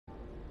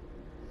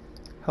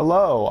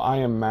Hello, I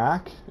am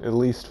Mac, at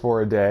least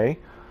for a day.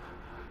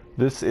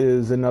 This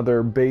is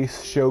another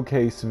base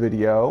showcase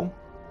video.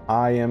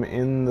 I am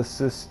in the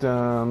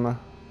system,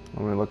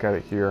 let me look at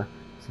it here,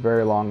 it's a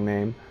very long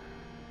name,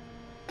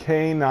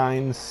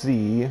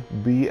 K9C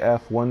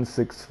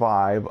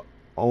BF165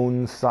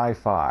 Own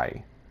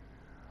Sci-Fi.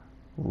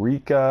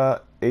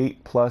 Rika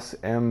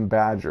 8+M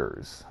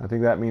badgers. I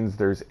think that means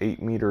there's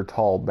 8-meter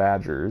tall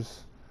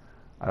badgers.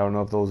 I don't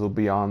know if those will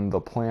be on the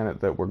planet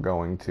that we're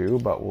going to,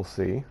 but we'll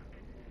see.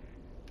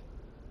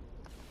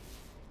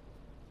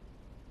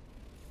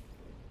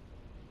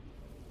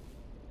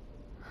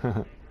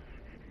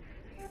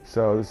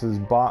 So this is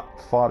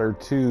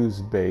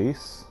Botfodder2's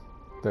base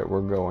that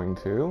we're going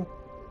to.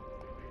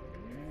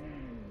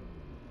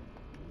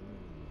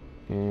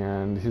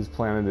 And his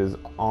planet is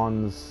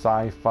on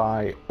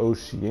Sci-Fi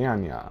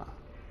Oceania.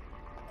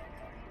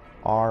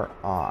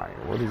 R-I.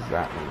 What does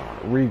that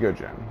mean?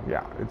 Rigogen.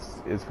 Yeah,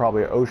 it's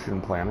probably an ocean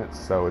planet,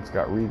 so it's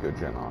got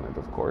Rigogen on it,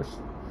 of course.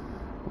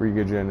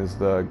 Rigogen is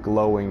the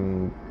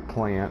glowing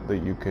plant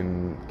that you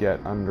can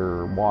get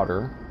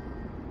underwater.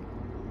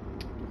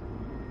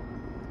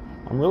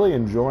 I'm really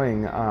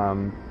enjoying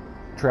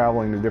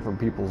traveling to different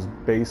people's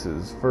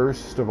bases.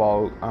 First of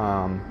all,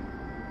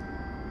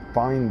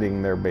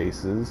 finding their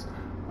bases.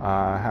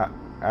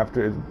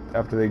 After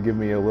they give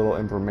me a little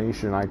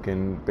information, I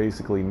can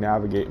basically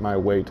navigate my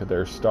way to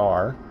their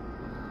star.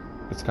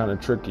 It's kind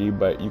of tricky,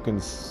 but you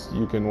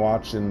can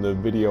watch in the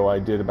video I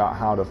did about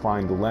how to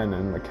find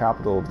Lenin, the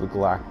capital of the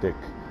galactic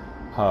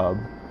hub,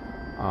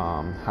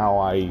 how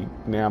I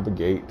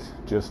navigate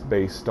just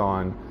based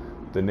on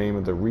the name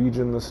of the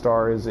region the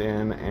star is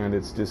in and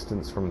its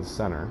distance from the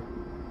center.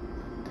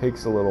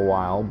 Takes a little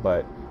while,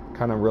 but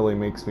kind of really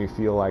makes me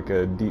feel like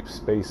a deep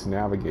space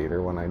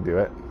navigator when I do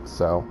it,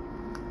 so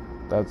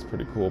that's a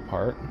pretty cool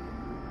part.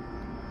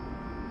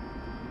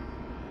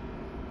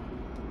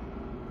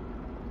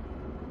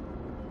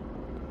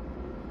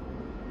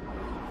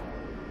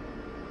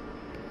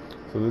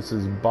 So this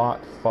is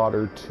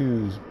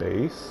Botfodder2's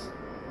base.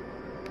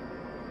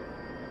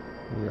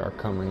 We are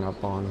coming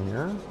up on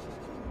here.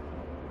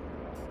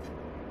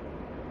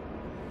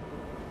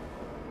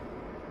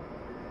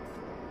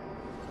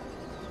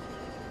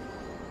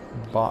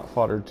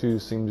 Botfodder2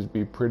 seems to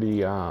be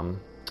pretty,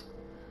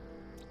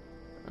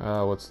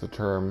 what's the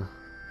term?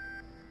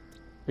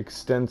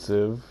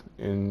 Extensive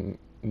in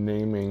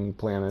naming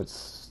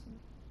planets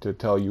to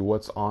tell you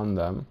what's on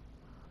them.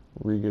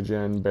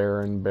 Rigogen,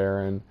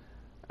 Baron,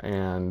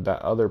 and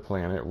that other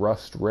planet,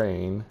 Rust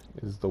Rain,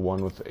 is the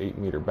one with the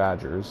 8-meter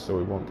badgers, so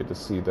we won't get to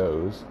see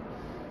those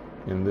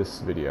in this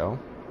video.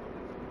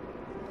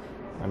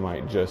 I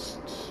might just...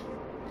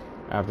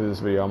 After this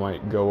video, I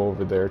might go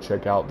over there,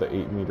 check out the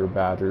 8-meter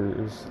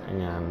badgers,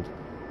 and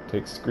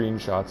take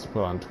screenshots to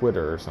put on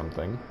Twitter or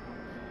something,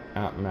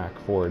 at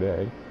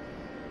Mac4Day.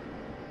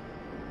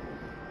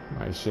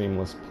 My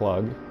shameless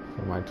plug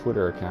for my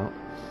Twitter account.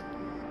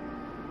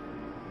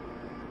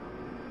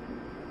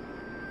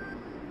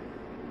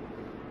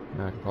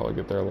 And I could probably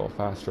get there a little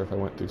faster if I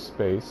went through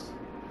space.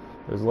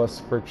 There's less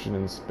friction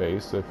in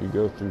space, so if you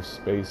go through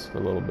space for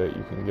a little bit,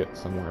 you can get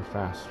somewhere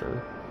faster,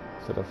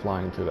 instead of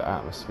flying through the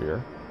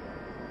atmosphere.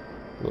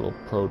 Little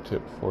pro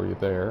tip for you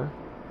there.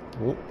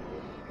 Oop.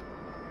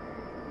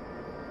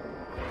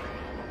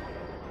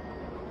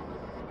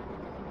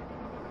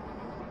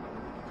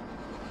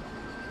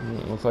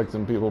 It looks like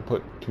some people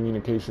put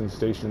communication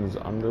stations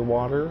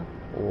underwater,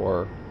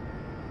 or,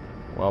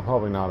 well,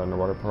 probably not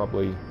underwater,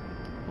 probably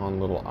on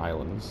little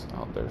islands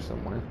out there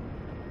somewhere.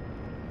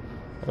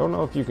 I don't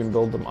know if you can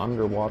build them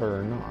underwater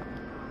or not.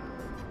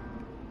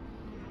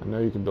 I know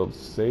you can build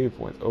save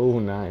points. Oh,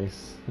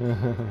 nice.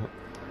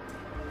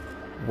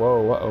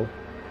 Whoa, uh-oh.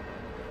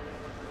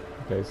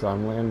 Okay, so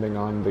I'm landing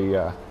on the,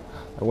 I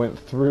went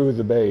through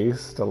the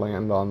base to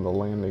land on the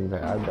landing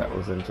pad. That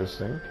was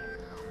interesting.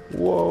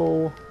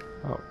 Whoa!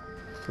 Oh,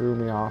 threw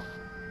me off.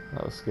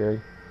 That was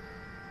scary.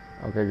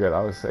 Okay, good,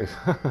 I was safe.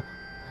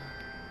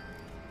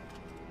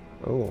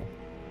 Oh.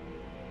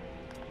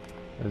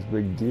 There's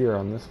big deer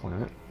on this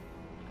planet.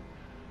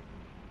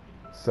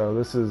 So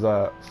this is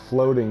a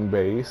floating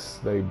base.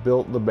 They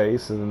built the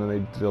base and then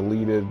they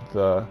deleted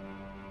the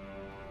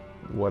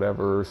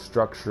whatever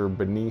structure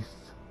beneath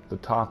the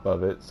top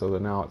of it, so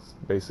that now it's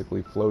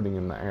basically floating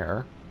in the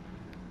air,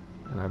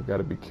 and I've got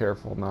to be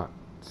careful not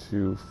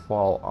to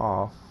fall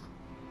off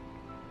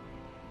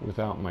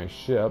without my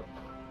ship,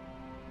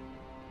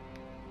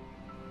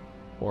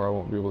 or I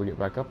won't be able to get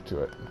back up to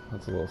it.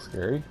 That's a little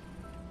scary.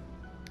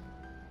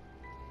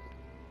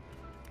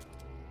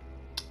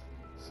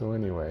 So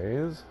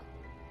anyways,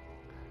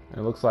 it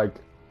looks like,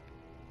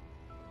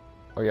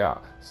 oh yeah,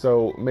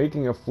 so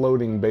making a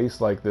floating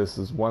base like this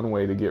is one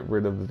way to get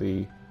rid of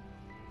the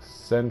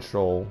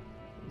central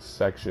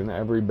section.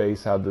 Every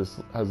base has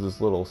this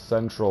little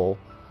central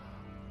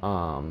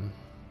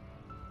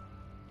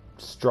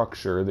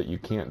structure that you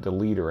can't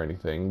delete or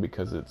anything,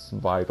 because it's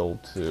vital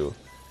to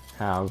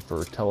have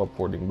for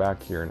teleporting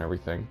back here and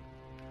everything.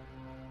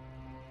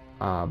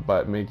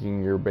 but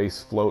making your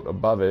base float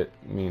above it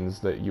means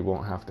that you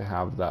won't have to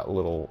have that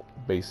little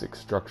basic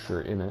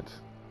structure in it.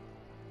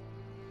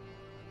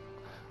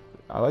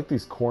 I like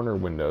these corner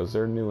windows.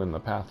 They're new in the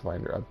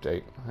Pathfinder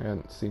update. I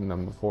hadn't seen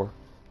them before.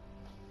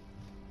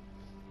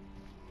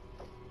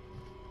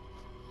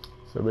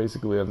 So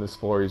basically on this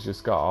floor he's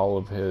just got all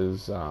of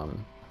his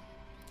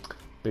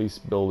base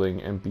building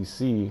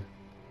NPC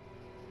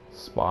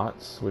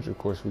spots, which of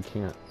course we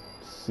can't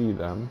see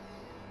them,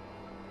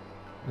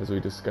 as we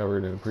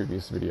discovered in a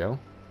previous video.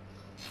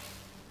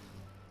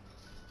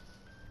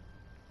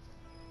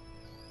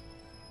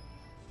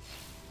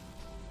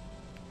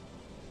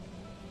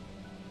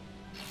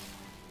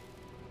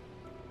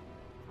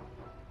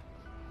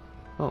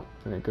 Oh,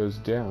 and it goes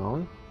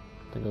down.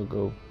 I think I'll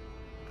go,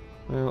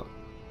 well,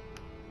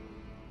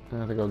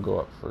 I think I'll go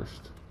up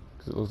first,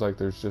 because it looks like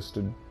there's just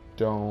a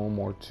dome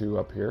or two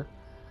up here.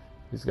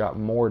 He's got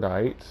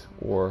mordite,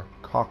 or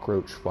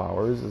cockroach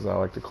flowers, as I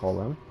like to call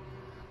them.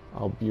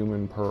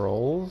 Albumin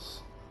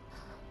pearls.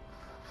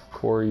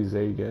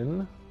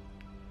 Corizagon.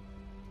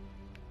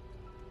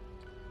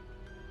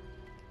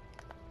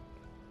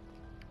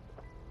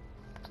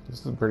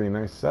 This is a pretty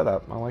nice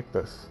setup. I like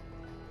this.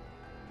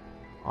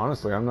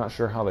 Honestly, I'm not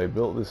sure how they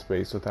built this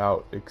base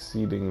without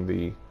exceeding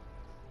the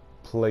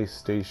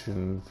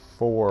PlayStation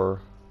 4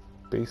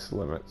 base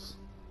limits.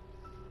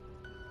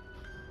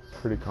 It's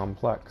pretty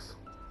complex.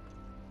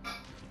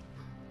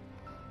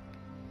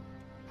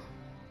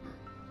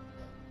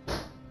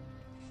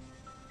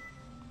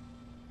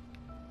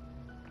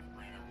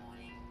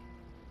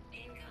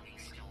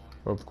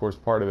 But of course,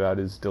 part of that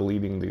is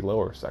deleting the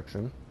lower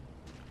section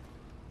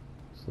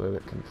so that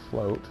it can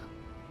float.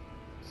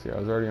 See, I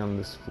was already on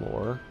this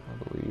floor,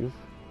 I believe.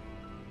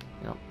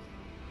 Yep.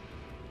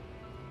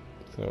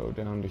 So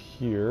down to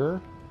here.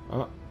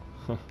 Oh.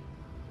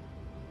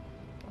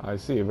 I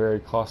see a very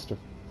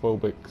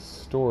claustrophobic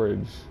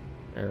storage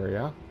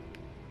area.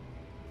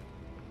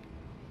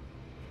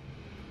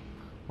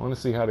 I want to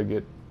see how to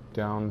get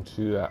down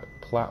to that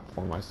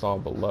platform I saw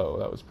below.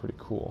 That was pretty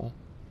cool.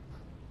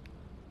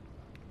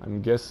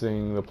 I'm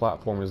guessing the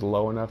platform is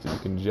low enough that you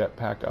can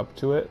jetpack up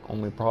to it.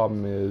 Only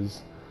problem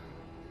is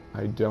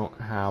I don't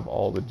have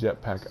all the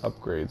jetpack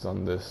upgrades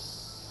on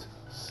this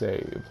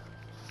save.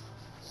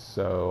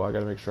 So I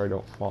gotta make sure I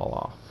don't fall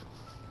off.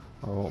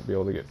 I won't be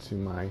able to get to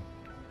my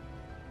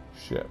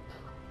ship.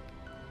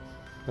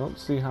 Don't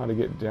see how to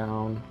get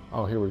down.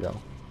 Oh, here we go.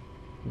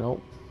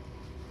 Nope.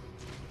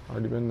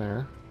 Already been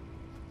there.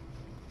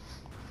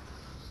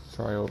 Let's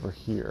try over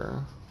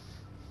here.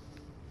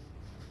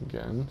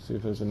 Again, see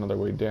if there's another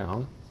way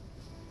down.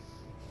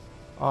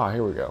 Ah,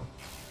 here we go.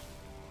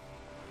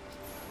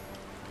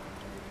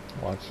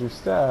 Watch your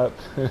step.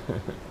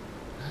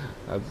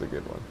 That's a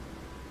good one.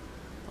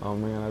 Oh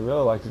man, I'd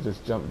really like to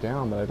just jump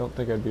down, but I don't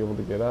think I'd be able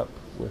to get up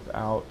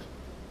without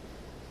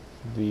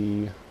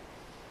the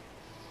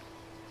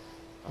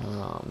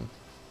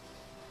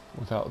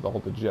without all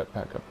the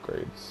jetpack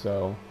upgrades.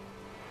 So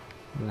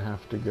I'm gonna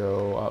have to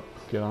go up,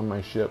 get on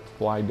my ship,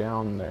 fly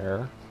down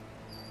there,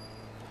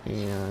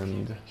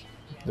 and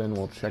then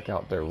we'll check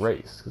out their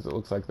race, because it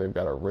looks like they've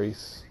got a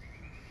race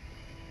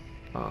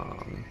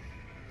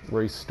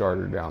race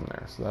starter down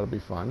there, so that'll be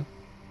fun.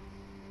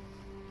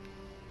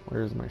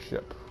 Where's my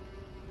ship?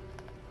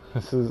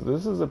 This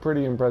is a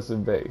pretty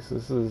impressive base.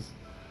 This is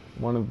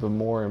one of the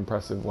more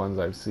impressive ones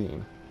I've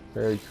seen.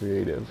 Very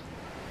creative.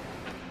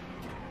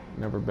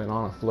 Never been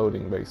on a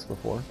floating base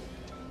before.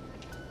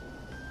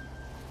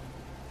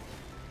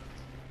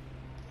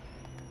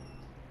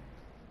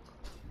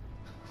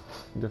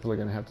 I'm definitely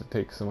going to have to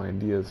take some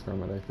ideas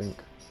from it, I think.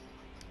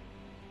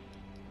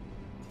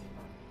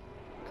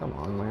 Come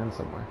on, land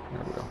somewhere.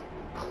 There we go.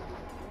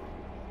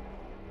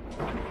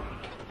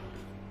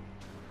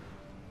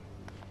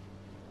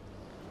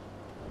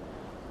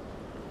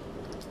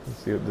 Let's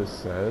see what this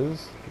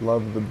says.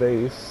 Love the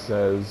base,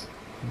 says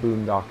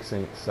Boondock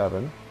Saint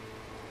 7.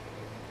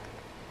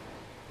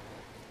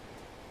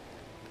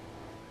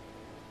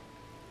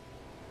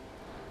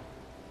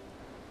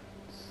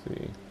 Let's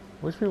see.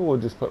 Wish people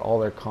would just put all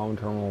their comm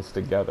terminals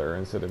together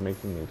instead of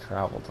making me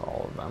travel to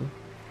all of them.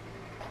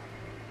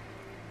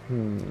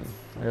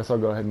 I guess I'll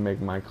go ahead and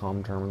make my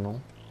comm terminal.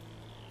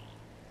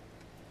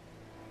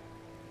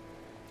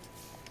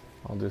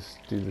 I'll just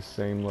do the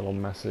same little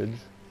message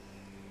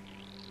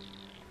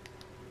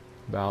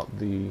about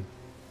the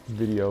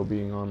video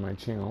being on my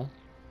channel.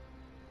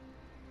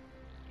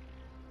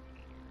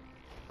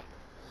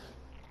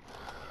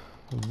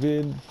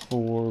 Vid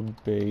for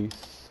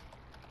base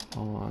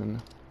on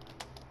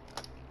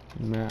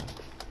map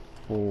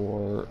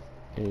for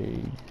a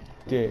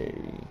day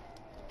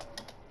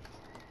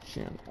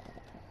channel.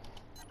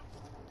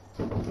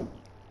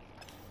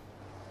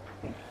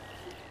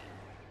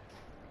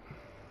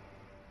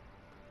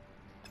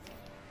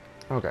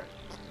 Okay.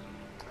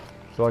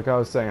 So like I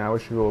was saying, I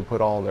wish people would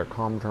put all their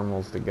comm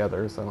terminals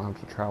together so I don't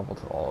have to travel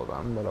to all of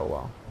them, but oh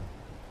well.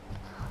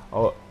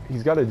 Oh,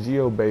 he's got a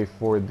geobay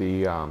for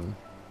the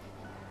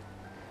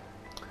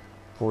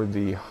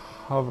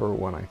hover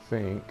one, I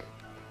think.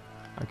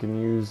 I can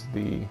use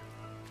the,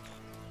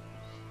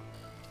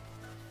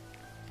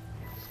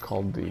 it's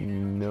called the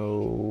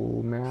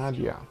Nomad,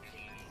 yeah.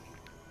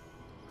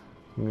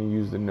 I'm going to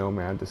use the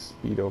Nomad to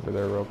speed over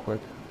there real quick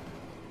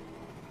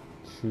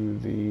to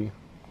the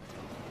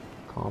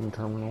comm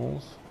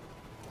terminals.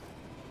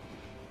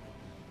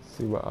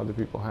 See what other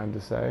people had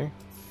to say.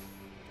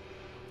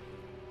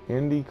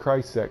 Andy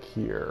Krysek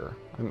here.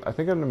 I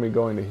think I'm going to be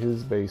going to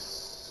his base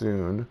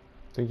soon.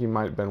 I think he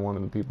might have been one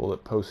of the people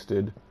that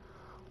posted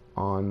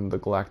on the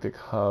Galactic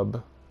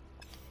Hub.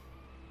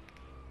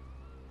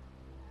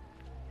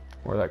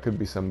 Or that could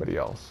be somebody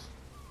else.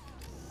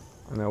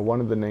 I know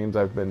one of the names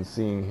I've been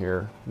seeing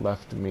here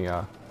left me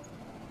a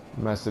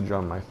message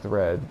on my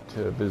thread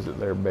to visit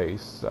their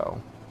base,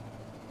 so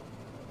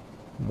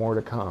more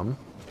to come.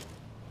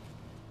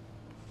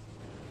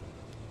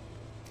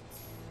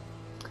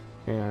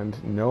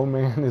 And no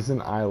man is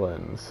an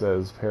island,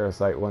 says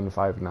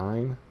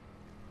Parasite159.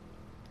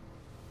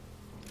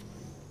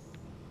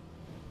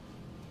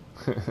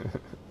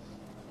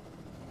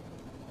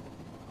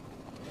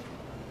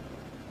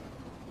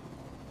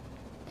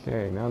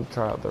 Okay, now to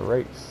try out the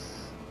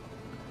race.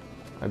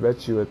 I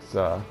bet you it's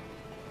a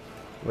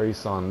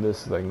race on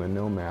this thing, the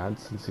Nomad,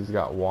 since he's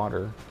got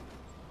water.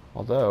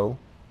 Although,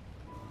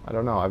 I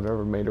don't know, I've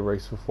never made a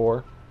race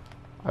before.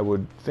 I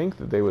would think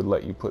that they would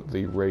let you put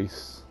the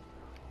race...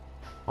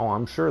 Oh,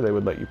 I'm sure they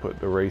would let you put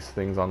the race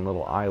things on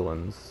little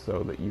islands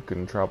so that you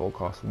can travel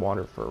across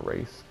water for a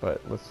race, but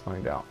let's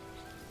find out.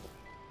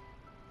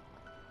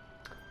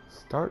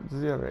 Start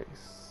the race.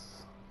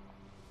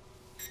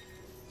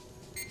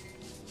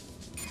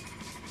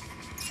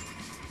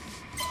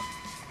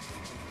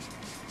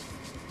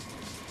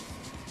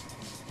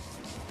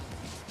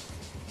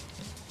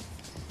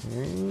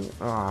 Okay.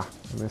 Ah,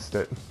 missed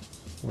it.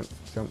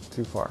 Jumped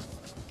too far.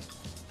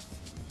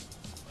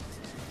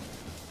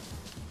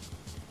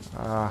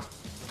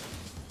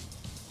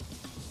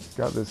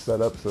 Got this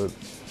set up so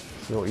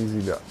it's real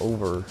easy to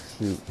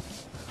overshoot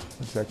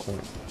the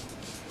checkpoint.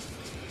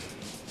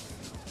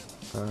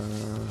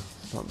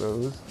 It's not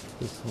those.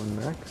 This one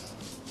next.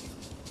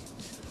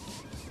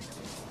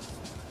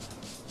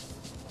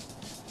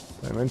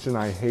 Did I mention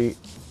I hate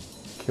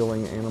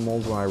killing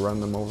animals when I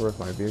run them over with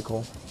my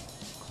vehicle?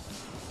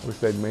 I wish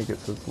they'd make it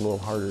so it's a little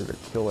harder to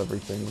kill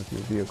everything with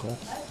your vehicle.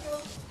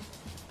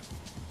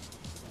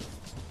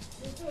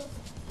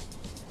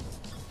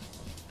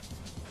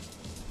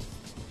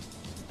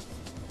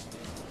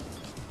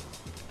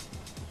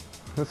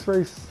 This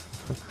race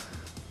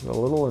is a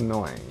little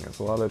annoying. It's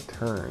a lot of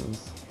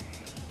turns.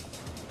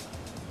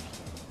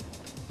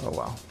 Oh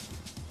wow.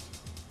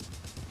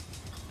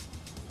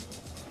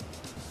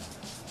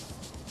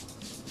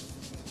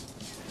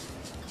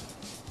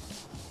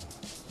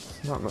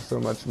 It's not so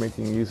much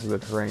making use of the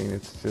terrain,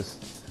 it's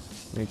just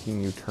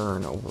making you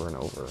turn over and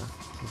over.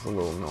 It's a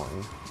little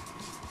annoying.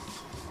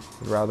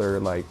 I'd rather,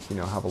 like, you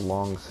know, have a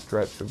long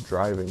stretch of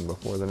driving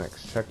before the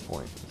next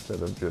checkpoint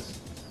instead of just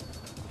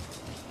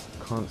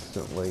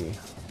constantly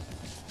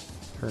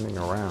turning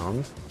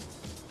around.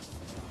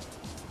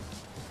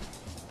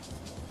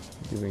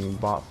 Giving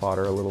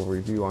Botfodder a little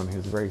review on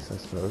his race, I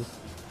suppose.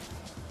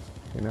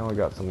 Okay, now we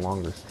got some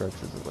longer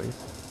stretches at least.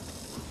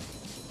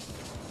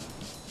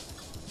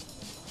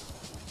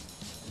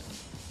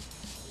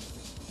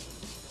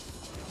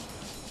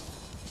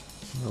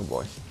 Oh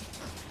boy.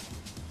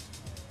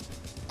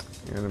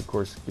 And of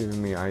course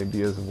giving me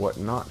ideas of what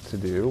not to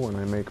do when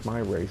I make my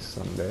race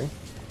someday.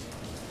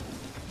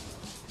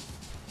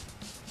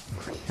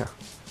 Yeah.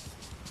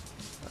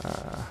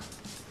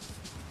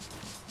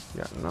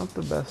 Yeah, not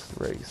the best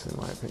race in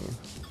my opinion.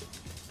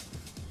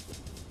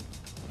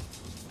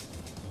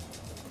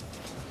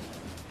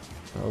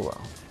 Oh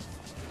well.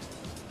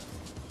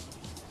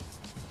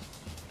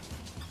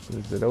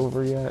 Is it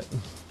over yet?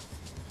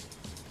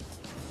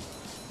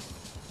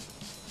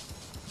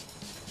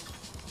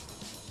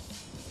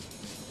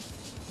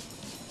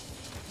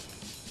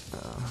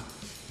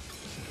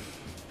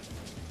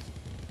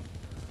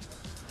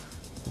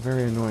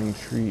 Very annoying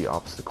tree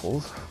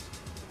obstacles.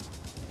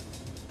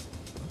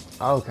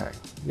 Okay,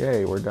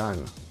 yay, we're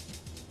done.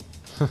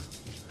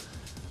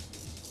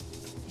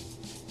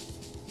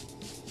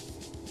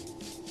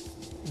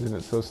 Isn't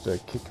it supposed to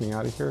kick me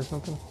out of here or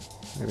something?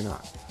 Maybe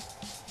not.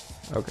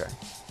 Okay.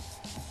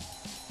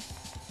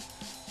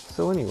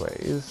 So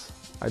anyways,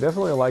 I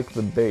definitely like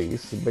the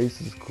base. The base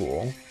is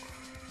cool.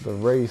 The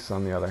race,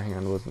 on the other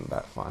hand, wasn't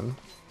that fun.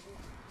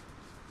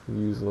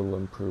 Use a little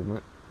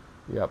improvement.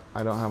 Yep,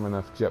 I don't have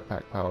enough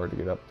jetpack power to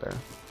get up there.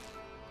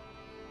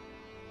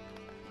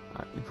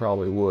 You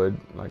probably would,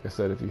 like I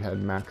said, if you had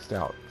maxed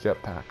out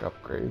jetpack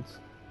upgrades.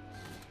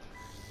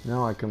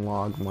 Now I can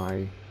log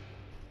my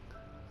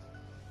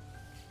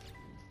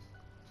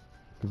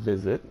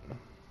visit.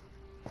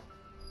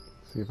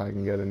 See if I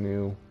can get a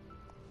new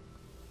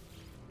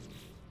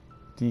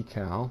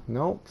decal.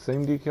 Nope,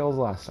 same decal as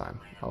last time.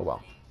 Oh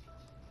well.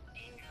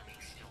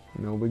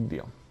 No big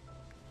deal.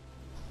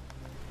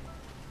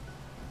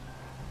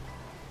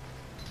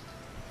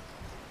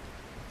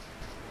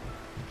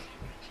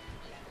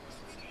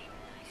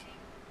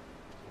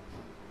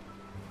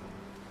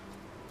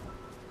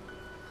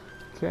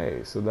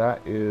 Okay, so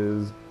that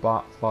is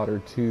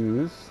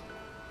Botfodder2's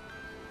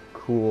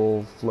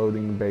cool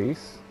floating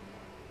base.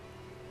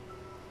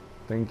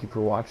 Thank you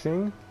for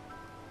watching,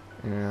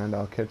 and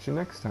I'll catch you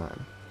next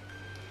time.